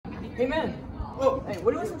Hey man. Oh, Hey,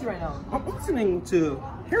 what are you listening to right now? I'm listening to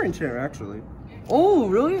Herron Chair actually. Oh,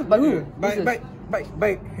 really? By who? By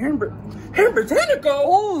Herron Botanico.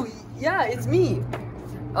 Oh, yeah, it's me.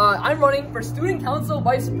 I'm running for student council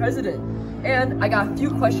vice president, and I got a few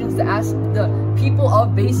questions to ask the people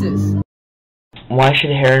of Basis. Why should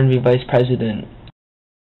Herron be vice president?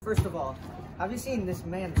 First of all, have you seen this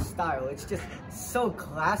man's style? It's just so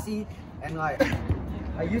classy and like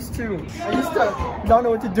I used to not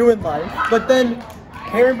know what to do in life, but then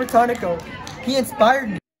Herron Botanico, he inspired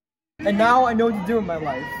me, and now I know what to do in my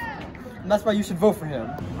life, and that's why you should vote for him.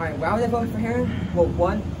 All right, why would I vote for Herron? Well,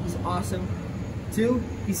 1, he's awesome. 2,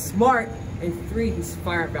 he's smart, and 3, he's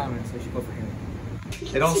fire and balance. So I should vote for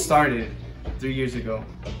Herron. It all started 3 years ago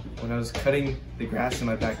when I was cutting the grass in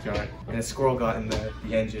my backyard and a squirrel got in the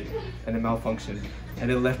engine and it malfunctioned,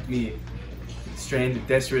 and it left me stranded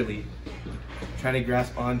desperately trying to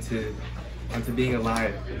grasp onto being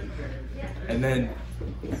alive. And then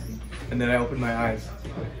I opened my eyes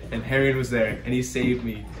and Herron was there and he saved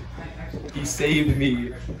me. He saved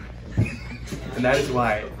me. And that is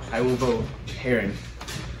why I will vote Herron.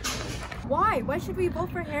 Why? Why should we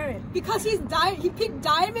vote for Herron? Because he picked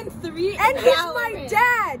Diamond 3 and he's my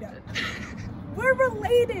dad! We're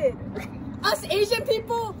related! Us Asian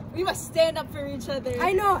people, we must stand up for each other.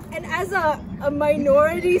 I know, and as a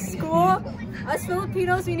minority school, us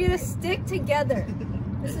Filipinos, we need to stick together.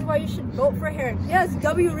 This is why you should vote for Herron. Yes,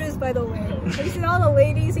 W Riz, by the way. Have you seen all the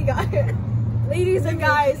ladies he got? Ladies and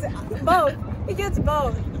guys, both. He gets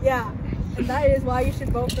both, yeah. And that is why you should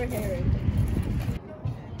vote for Herron.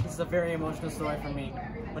 This is a very emotional story for me.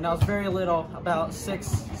 When I was very little, about 6,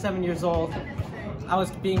 7 years old, I was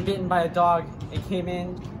being bitten by a dog. It came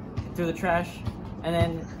in through the trash, and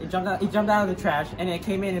then he jumped out of the trash, and it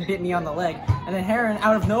came in and bit me on the leg. And then Herron,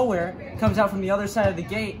 out of nowhere, comes out from the other side of the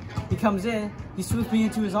gate. He comes in, he swoops me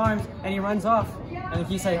into his arms, and he runs off. And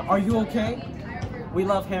he said, "Are you okay?" We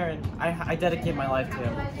love Herron. I dedicate my life to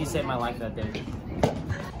him. He saved my life that day.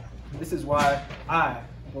 This is why I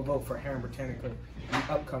will vote for Herron Botanico in the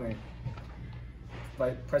upcoming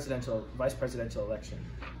vice presidential election.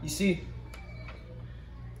 You see,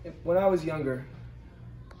 when I was younger,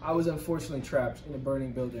 I was unfortunately trapped in a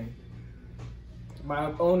burning building.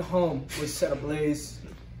 My own home was set ablaze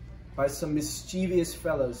by some mischievous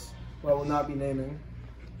fellows who I will not be naming.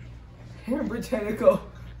 Herron Botanico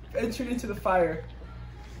ventured into the fire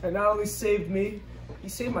and not only saved me, he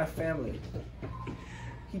saved my family.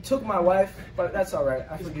 He took my wife, but that's all right,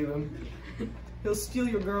 I forgive him. He'll steal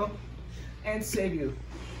your girl and save you.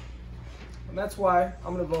 And that's why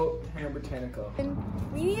I'm gonna vote Herron Botanico.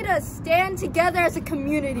 We need to stand together as a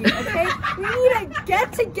community, okay? We need to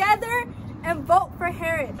get together and vote for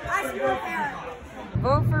Herron. I support Herron.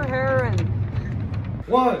 Vote for Herron.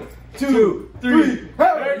 1, 2, 3,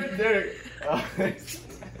 Herron!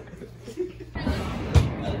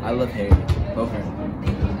 I love Herron. Vote for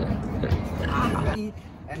Herron.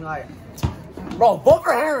 And like, bro, vote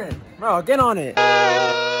for Herron! Bro, get on it.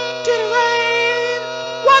 Get away!